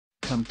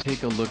Come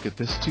take a look at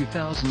this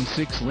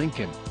 2006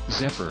 Lincoln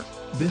Zephyr.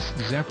 This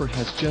Zephyr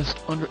has just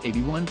under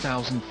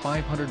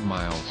 81,500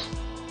 miles.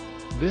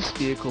 This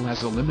vehicle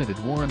has a limited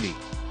warranty.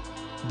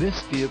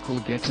 This vehicle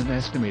gets an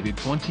estimated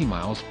 20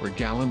 miles per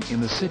gallon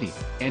in the city,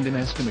 and an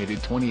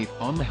estimated 28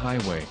 on the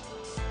highway.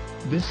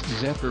 This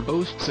Zephyr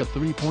boasts a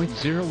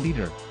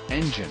 3.0-liter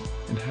engine,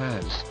 and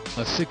has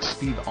a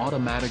 6-speed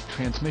automatic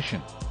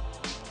transmission.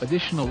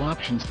 Additional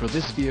options for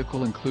this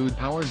vehicle include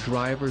power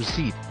driver's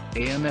seat,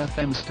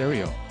 AM/FM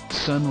stereo,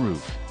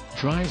 sunroof,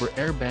 driver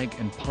airbag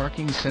and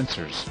parking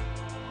sensors.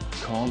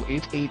 Call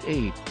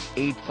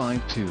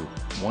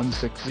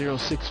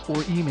 888-852-1606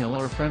 or email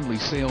our friendly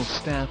sales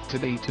staff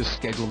today to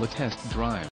schedule a test drive.